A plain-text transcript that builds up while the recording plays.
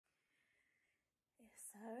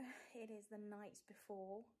it is the night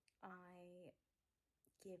before I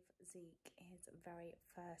give Zeke his very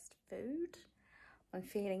first food. I'm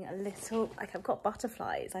feeling a little like I've got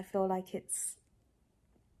butterflies. I feel like it's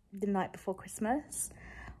the night before Christmas.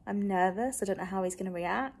 I'm nervous. I don't know how he's going to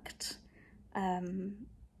react. I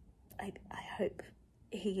hope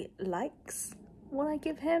he likes what I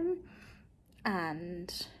give him,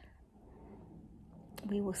 and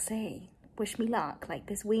we will see. Wish me luck. Like,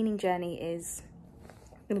 this weaning journey is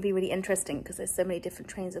going to be really interesting because there's so many different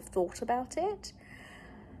trains of thought about it.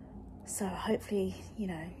 So hopefully, you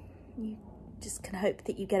know, you just can hope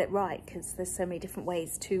that you get it right because there's so many different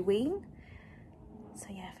ways to wean. So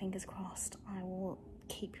yeah, fingers crossed. I will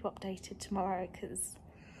keep you updated tomorrow because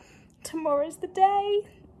tomorrow's the day.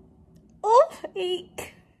 Oh,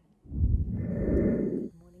 eek.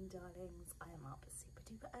 Good morning, darlings. I am up super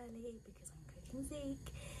duper early because I'm cooking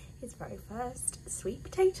Zeke his very first sweet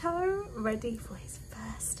potato, ready for his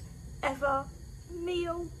first ever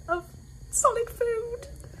meal of solid food.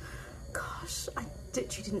 Gosh, I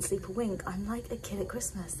literally didn't sleep a wink. I'm like a kid at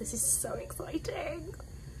Christmas. This is so exciting.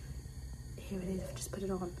 Here it is, I've just put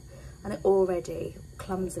it on. And it already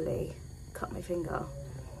clumsily cut my finger.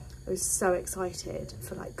 I was so excited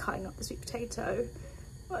for like cutting up the sweet potato.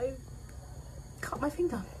 I cut my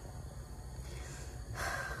finger.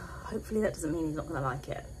 Hopefully that doesn't mean he's not gonna like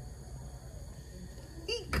it.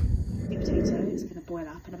 Eek. The potato is gonna boil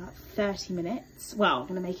up in about 30 minutes. Well, I'm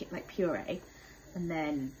gonna make it like puree and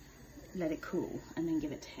then let it cool and then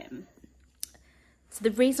give it to him. So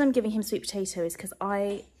the reason I'm giving him sweet potato is because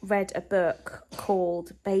I read a book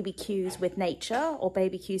called Baby Cues with Nature, or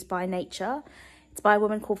Baby Cues by Nature. It's by a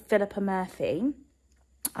woman called Philippa Murphy.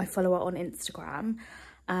 I follow her on Instagram,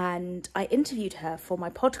 and I interviewed her for my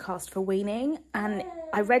podcast for Weaning, and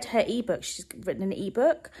I read her ebook. She's written an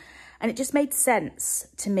ebook, and it just made sense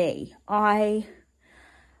to me. I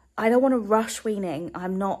don't want to rush weaning.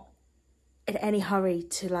 I'm not in any hurry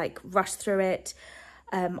to like rush through it.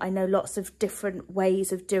 I know lots of different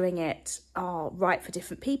ways of doing it are right for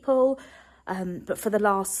different people. But for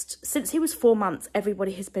the since he was 4 months,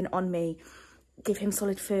 everybody has been on me. Give him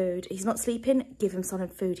solid food. He's not sleeping, give him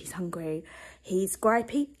solid food, he's hungry. He's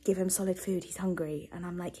gripey, give him solid food, he's hungry. And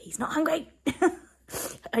I'm like, he's not hungry.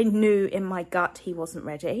 I knew in my gut he wasn't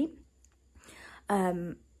ready.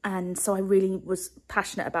 And so I really was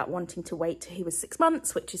passionate about wanting to wait till he was 6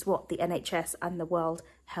 months, which is what the NHS and the World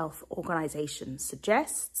Health Organization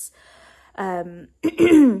suggests.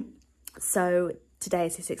 So today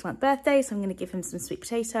is his 6-month birthday, so I'm going to give him some sweet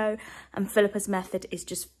potato. And Philippa's method is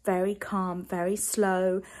just very calm, very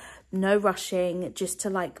slow, no rushing, just to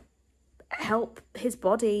like help his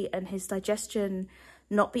body and his digestion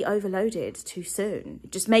not be overloaded too soon.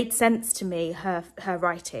 It just made sense to me, her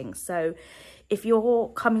writing. So if you're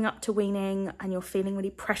coming up to weaning and you're feeling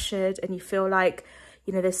really pressured and you feel like,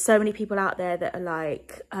 you know, there's so many people out there that are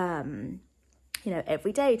like, you know,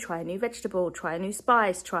 every day, try a new vegetable, try a new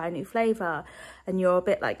spice, try a new flavour, and you're a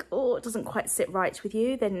bit like, oh, it doesn't quite sit right with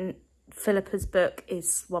you, then Philippa's book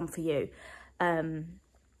is one for you.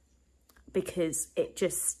 Because it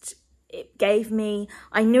gave me,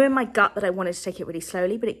 I knew in my gut that I wanted to take it really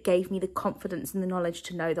slowly, but it gave me the confidence and the knowledge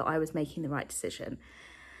to know that I was making the right decision.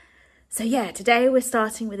 So yeah, today we're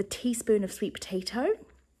starting with a teaspoon of sweet potato,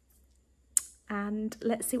 and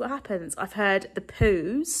let's see what happens. I've heard the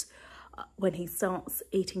poos, when he starts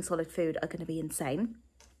eating solid food, are going to be insane.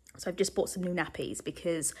 So I've just bought some new nappies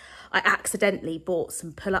because I accidentally bought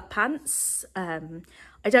some pull-up pants.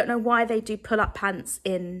 I don't know why they do pull-up pants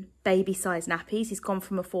in baby-size nappies. He's gone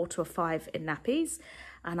from a 4 to a 5 in nappies,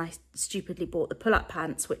 and I stupidly bought the pull-up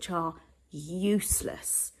pants, which are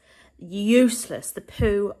useless. Useless. The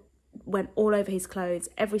poo went all over his clothes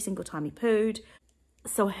every single time he pooed.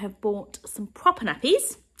 So I have bought some proper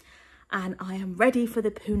nappies, and I am ready for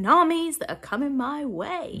the poonamis that are coming my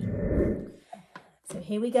way. So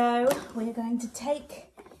here we go. We're going to take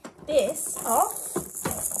this off.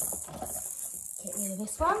 Get rid of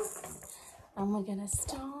this one. And we're going to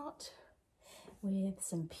start with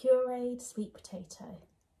some pureed sweet potato.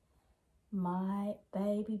 My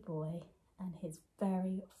baby boy and his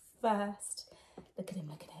very first. Look at him,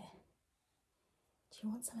 look at it. Do you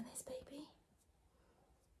want some of this, baby?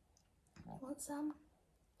 You want some?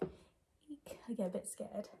 Eek. I get a bit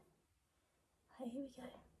scared. Hey, here we go.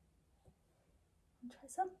 Try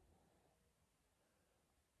some.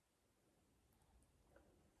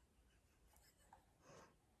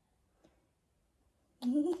 Do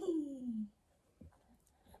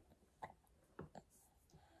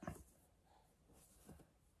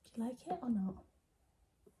you like it or not?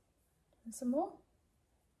 Want some more?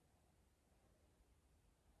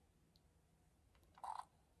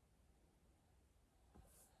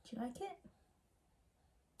 Do you like it?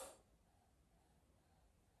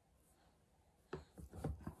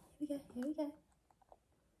 Here we go.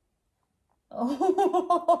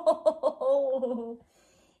 Oh,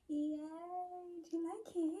 yay, do you like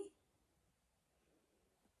it?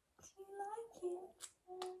 Do you like it?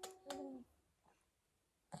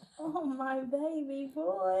 Oh, my baby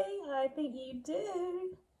boy, I think you do. Here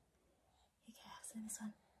you go, have some of this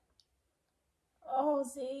one. Oh,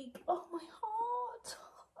 Zeek, oh, my heart.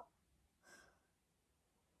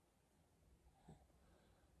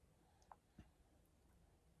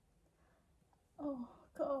 Oh,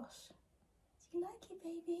 gosh. Do you like it,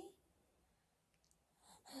 baby?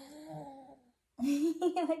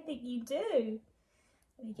 I think you do.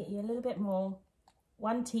 Let me get you a little bit more.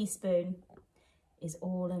 1 teaspoon is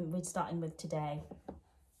all we're starting with today.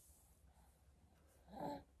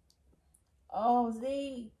 Oh,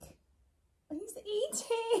 Zeek. He's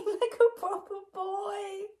eating like a proper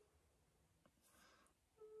boy.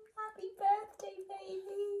 Happy birthday,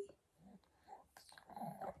 baby.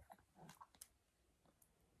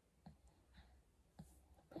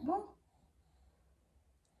 Bit more.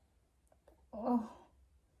 Oh.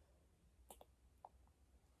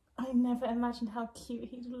 I never imagined how cute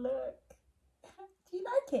he'd look. Do you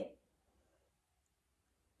like it?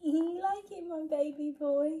 You like it, my baby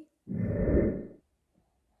boy?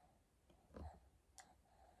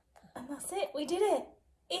 And that's it, we did it.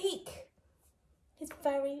 Eek! His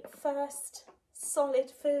very first solid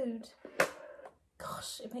food.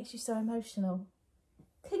 Gosh, it makes you so emotional.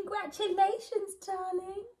 Congratulations,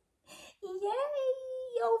 darling. Yay,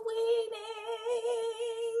 you're weaning.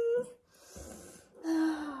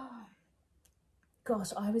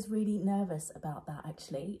 Gosh, I was really nervous about that,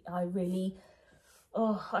 actually. I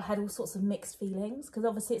had all sorts of mixed feelings, because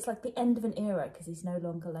obviously it's like the end of an era, because he's no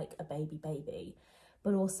longer like a baby,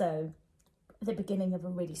 but also the beginning of a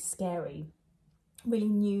really scary, really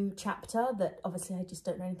new chapter that obviously I just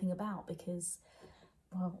don't know anything about, because,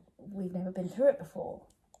 well, we've never been through it before.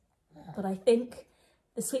 But I think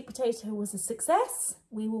the sweet potato was a success.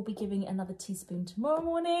 We will be giving it another teaspoon tomorrow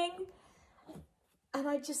morning. And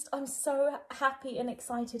I'm so happy and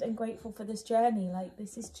excited and grateful for this journey. Like,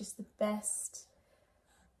 this is just the best.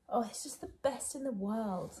 Oh, it's just the best in the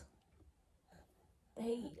world.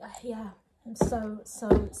 Yeah, I'm so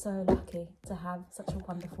lucky to have such a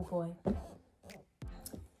wonderful boy.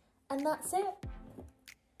 And that's it.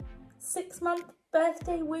 6-month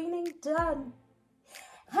birthday weaning done.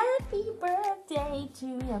 Happy birthday to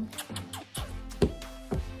you.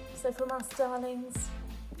 So from us, darlings,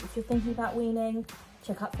 if you're thinking about weaning,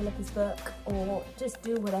 check out Philippa's book, or just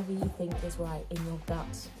do whatever you think is right in your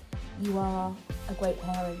gut. You are a great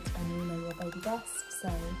parent and you know your baby best,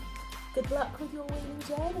 so good luck with your weaning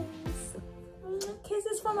journeys.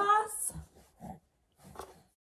 Kisses from us.